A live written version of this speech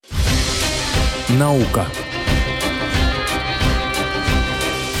Наука.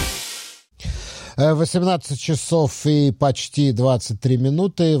 18 часов и почти 23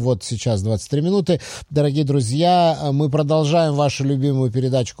 минуты. Вот сейчас 23 минуты. Дорогие друзья, мы продолжаем вашу любимую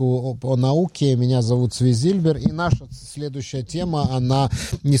передачку о науке. Меня зовут Свизильбер. И наша следующая тема, она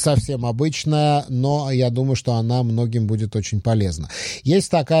не совсем обычная, но я думаю, что она многим будет очень полезна.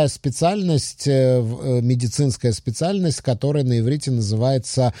 Есть такая специальность, медицинская специальность, которая на иврите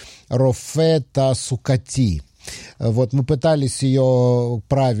называется «рофе таасукати». Вот мы пытались ее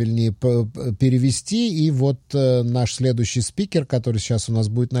правильнее перевести, и вот наш следующий спикер, который сейчас у нас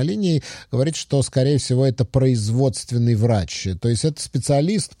будет на линии, говорит, что, скорее всего, это производственный врач. То есть это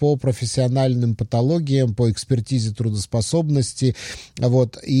специалист по профессиональным патологиям, по экспертизе трудоспособности.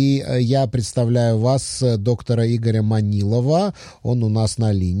 Вот. И я представляю вас доктора Игоря Манилова. Он у нас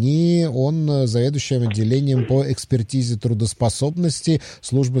на линии. Он заведующий отделением по экспертизе трудоспособности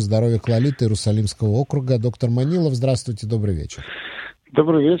службы здоровья Клалита Иерусалимского округа. Доктор Манилов, здравствуйте, добрый вечер.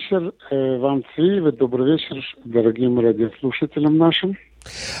 Добрый вечер вам, Цви, добрый вечер дорогим радиослушателям нашим.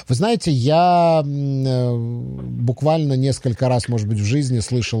 Вы знаете, я буквально несколько раз, может быть, в жизни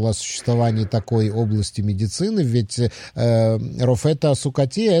слышал о существовании такой области медицины, ведь рофе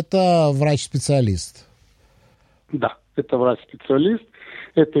таасукати – это врач-специалист. Да, это врач-специалист,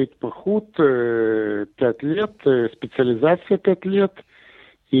 это итпахут 5 лет, специализация 5 лет.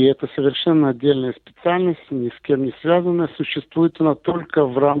 И это совершенно отдельная специальность, ни с кем не связанная. Существует она только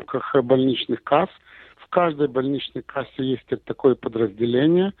в рамках больничных касс. В каждой больничной кассе есть такое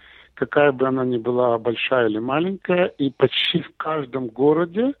подразделение, какая бы она ни была, большая или маленькая. И почти в каждом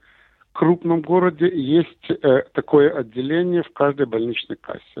городе, крупном городе, есть такое отделение в каждой больничной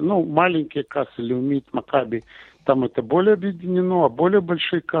кассе. Ну, маленькие кассы, Леумит, Макаби, там это более объединено, а более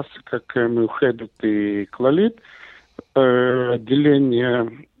большие кассы, как Меухедет и Клалит,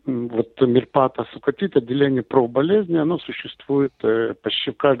 отделение вот Мирпат таасукати, отделение профболезни, оно существует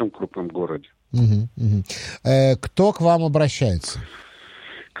почти в каждом крупном городе. Кто к вам обращается?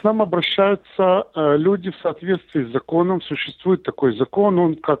 К нам обращаются люди в соответствии с законом. Существует такой закон,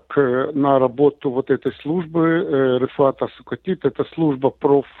 он как на работу вот этой службы рефуат таасукати, это служба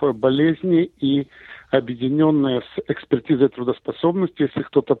профболезни и объединенная с экспертизой трудоспособности. Если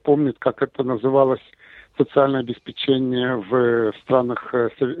кто-то помнит, как это называлось, социальное обеспечение в странах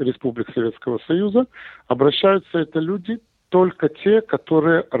Республик Советского Союза, обращаются это люди, только те,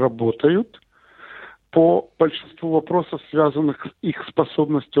 которые работают. По большинству вопросов, связанных с их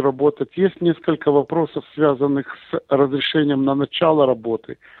способностью работать, есть несколько вопросов, связанных с разрешением на начало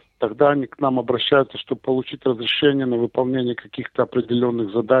работы. Тогда они к нам обращаются, чтобы получить разрешение на выполнение каких-то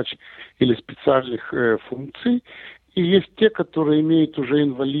определенных задач или специальных функций. И есть те, которые имеют уже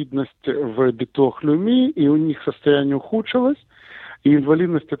инвалидность в битох леуми, и у них состояние ухудшилось. И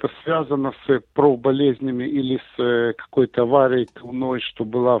инвалидность это связано с профболезнями или с какой-то аварией, травмой, что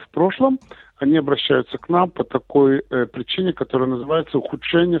была в прошлом. Они обращаются к нам по такой причине, которая называется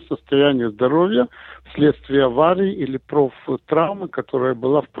ухудшение состояния здоровья вследствие аварии или профтравмы, которая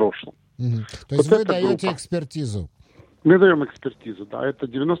была в прошлом. То есть вот вы даете экспертизу? Мы даем экспертизу, да, это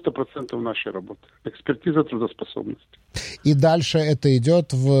 90% нашей работы. Экспертиза трудоспособности. И дальше это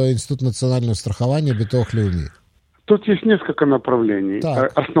идет в Институт национального страхования битох леуми? Тут есть несколько направлений.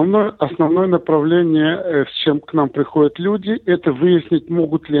 Основное направление, с чем к нам приходят люди, это выяснить,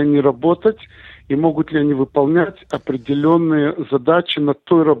 могут ли они работать и могут ли они выполнять определенные задачи на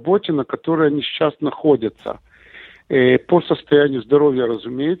той работе, на которой они сейчас находятся. По состоянию здоровья,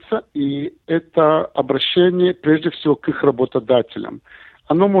 разумеется, и это обращение прежде всего к их работодателям.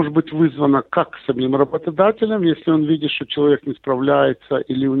 Оно может быть вызвано как самим работодателем, если он видит, что человек не справляется,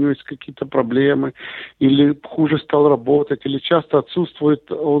 или у него есть какие-то проблемы, или хуже стал работать, или часто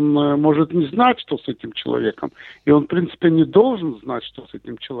отсутствует, он может не знать, что с этим человеком, и он, в принципе, не должен знать, что с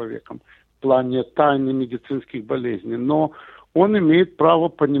этим человеком в плане тайны медицинских болезней, но он имеет право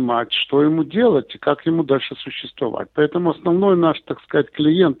понимать, что ему делать и как ему дальше существовать. Поэтому основной наш, так сказать,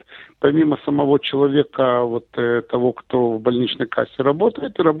 клиент, помимо самого человека, вот того, кто в больничной кассе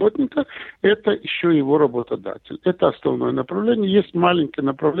работает, и работника, это еще его работодатель. Это основное направление. Есть маленькое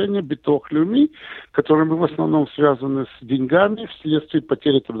направление битох леуми, которыми в основном связаны с деньгами вследствие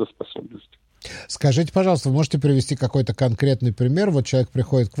потери трудоспособности. Скажите, пожалуйста, вы можете привести какой-то конкретный пример? Вот человек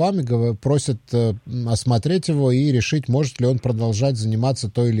приходит к вам и просит осмотреть его и решить, может ли он продолжать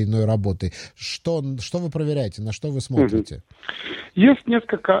заниматься той или иной работой. Что вы проверяете, на что вы смотрите? Есть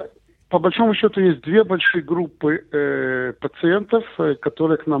несколько, по большому счету, есть две большие группы пациентов,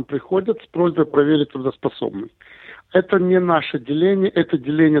 которые к нам приходят с просьбой проверить трудоспособность. Это не наше деление, это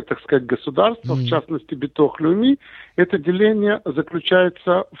деление, так сказать, государства, в частности, Битох Леуми. Это деление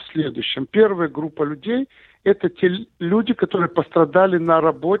заключается в следующем. Первая группа людей – это те люди, которые пострадали на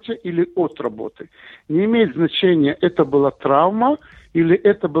работе или от работы. Не имеет значения, это была травма или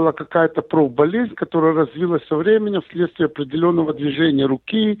это была какая-то профболезнь, которая развилась со временем вследствие определенного движения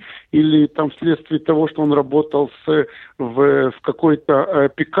руки или там вследствие того, что он работал в какой-то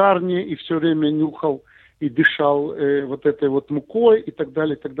пекарне и все время нюхал и дышал вот этой вот мукой и так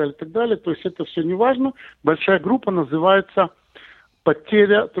далее, и так далее, и так далее. То есть это все не важно. Большая группа называется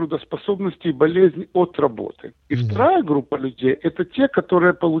потеря трудоспособности и болезни от работы. И вторая группа людей – это те,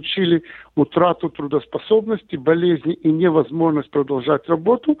 которые получили утрату трудоспособности, болезни и невозможность продолжать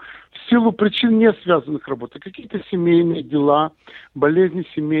работу в силу причин, не связанных с работой. Какие-то семейные дела, болезни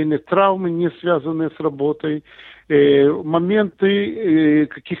семейные, травмы, не связанные с работой, моменты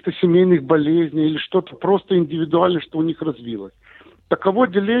каких-то семейных болезней или что-то просто индивидуальное, что у них развилось. Таково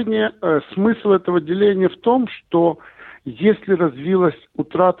деление, смысл этого деления в том, что если развилась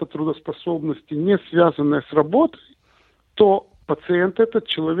утрата трудоспособности, не связанная с работой, то пациент этот,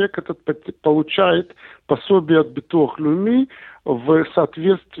 человек этот получает пособие от Битох Леуми в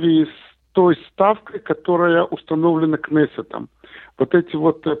соответствии с той ставкой, которая установлена Кнессетом. Вот эти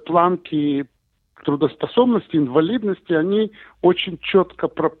вот планки трудоспособности, инвалидности, они очень четко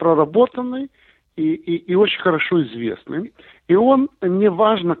проработаны и очень хорошо известны. И он,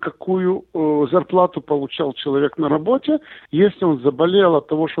 неважно, какую зарплату получал человек на работе, если он заболел от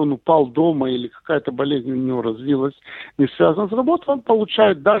того, что он упал дома или какая-то болезнь у него развилась, не связана с работой, он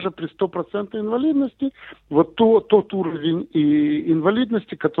получает даже при 100% инвалидности вот тот уровень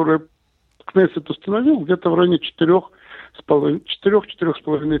инвалидности, который Кнессет установил, где-то в районе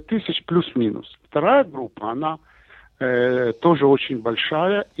 4-4,5 тысяч плюс-минус. Вторая группа, она тоже очень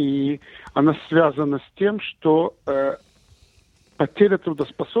большая, и она связана с тем, что потеря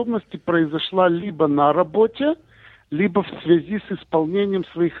трудоспособности произошла либо на работе, либо в связи с исполнением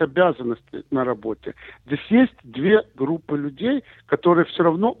своих обязанностей на работе. Здесь есть две группы людей, которые все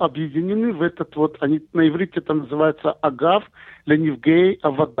равно объединены в этот вот, они на иврите это называется агав, ленивгей,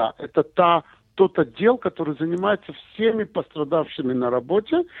 авада. Это тот отдел, который занимается всеми пострадавшими на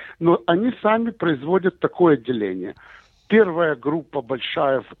работе, но они сами производят такое деление. Первая группа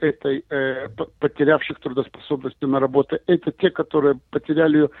большая в этой потерявших трудоспособность на работе, это те, которые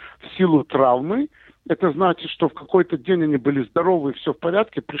потеряли ее в силу травмы. Это значит, что в какой-то день они были здоровы, все в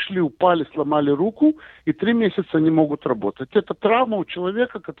порядке, пришли, упали, сломали руку, и 3 месяца не могут работать. Это травма у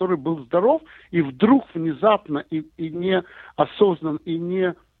человека, который был здоров, и вдруг внезапно и неосознанно, и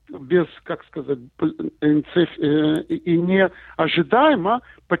не без, как сказать, и неожидаемо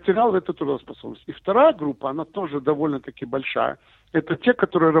потерял эту трудоспособность. И вторая группа, она тоже довольно-таки большая. Это те,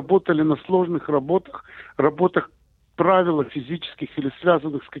 которые работали на сложных работах правила физических или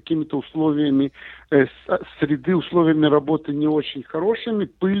связанных с какими-то условиями среды, условиями работы не очень хорошими,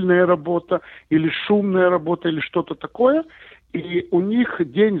 пыльная работа или шумная работа или что-то такое. И у них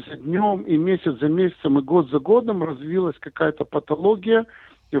день за днем, и месяц за месяцем, и год за годом развилась какая-то патология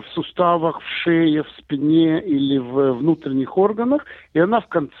в суставах, в шее, в спине или в внутренних органах, и она в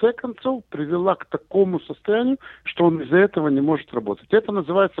конце концов привела к такому состоянию, что он из-за этого не может работать. Это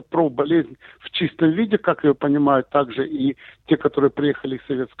называется профболезнь в чистом виде, как ее понимают также и те, которые приехали из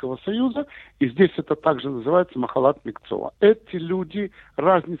Советского Союза, и здесь это также называется махалат микцоа. Эти люди,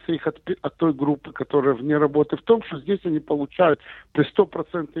 разница их от той группы, которая вне работы, в том, что здесь они получают при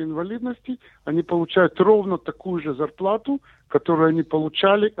 100% инвалидности, они получают ровно такую же зарплату, которую они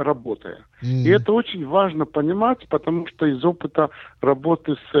получали, работая. И это очень важно понимать, потому что из опыта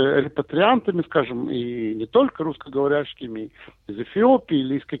работы с репатриантами, скажем, и не только русскоговорящими, из Эфиопии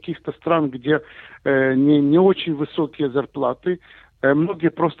или из каких-то стран, где не очень высокие зарплаты, многие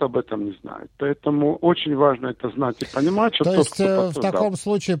просто об этом не знают. Поэтому очень важно это знать и понимать, что То есть в таком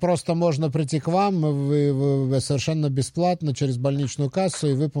случае просто можно прийти к вам, вы совершенно бесплатно через больничную кассу,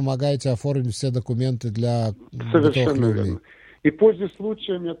 и вы помогаете оформить все документы для Битох Леуми. И пользуясь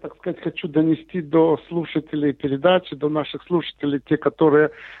случаем, я, так сказать, хочу донести до слушателей передачи, до наших слушателей, те,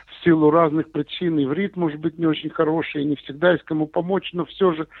 которые в силу разных причин, иврит может быть не очень хороший, и не всегда есть кому помочь, но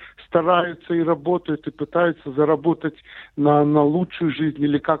все же стараются и работают, и пытаются заработать на лучшую жизнь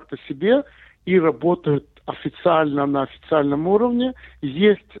или как-то себе, и работают официально, на официальном уровне.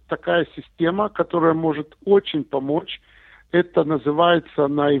 Есть такая система, которая может очень помочь Это называется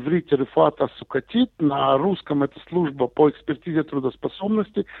на иврите рефат асукатит, на русском это служба по экспертизе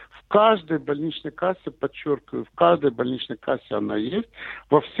трудоспособности. В каждой больничной кассе, подчеркиваю, в каждой больничной кассе она есть.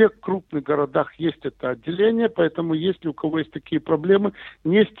 Во всех крупных городах есть это отделение, поэтому если у кого есть такие проблемы,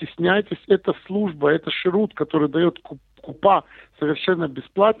 не стесняйтесь. Это служба, это ширут, который дает купа совершенно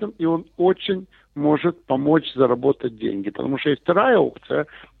бесплатным, и он очень может помочь заработать деньги. Потому что есть вторая опция,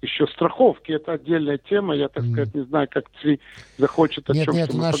 еще страховки. Это отдельная тема. Я, так сказать, не знаю, как Цви захочет о чем-то.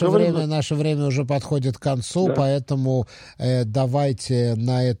 Нет, наше время уже подходит к концу, да. Поэтому давайте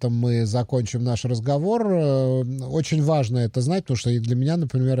на этом мы закончим наш разговор. Очень важно это знать, потому что и для меня,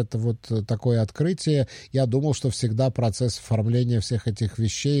 например, это вот такое открытие. Я думал, что всегда процесс оформления всех этих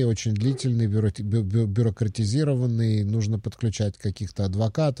вещей очень длительный, бюрократизированный, нужно подключать каких-то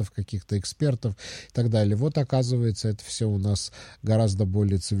адвокатов, каких-то экспертов и так далее. Вот, оказывается, это все у нас гораздо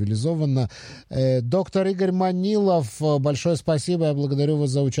более цивилизованно. Доктор Игорь Манилов, большое спасибо. Я благодарю вас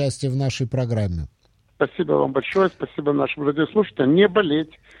за участие в нашей программе. Спасибо вам большое. Спасибо нашим радиослушателям. Не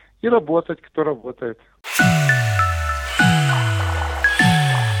болеть и работать, кто работает.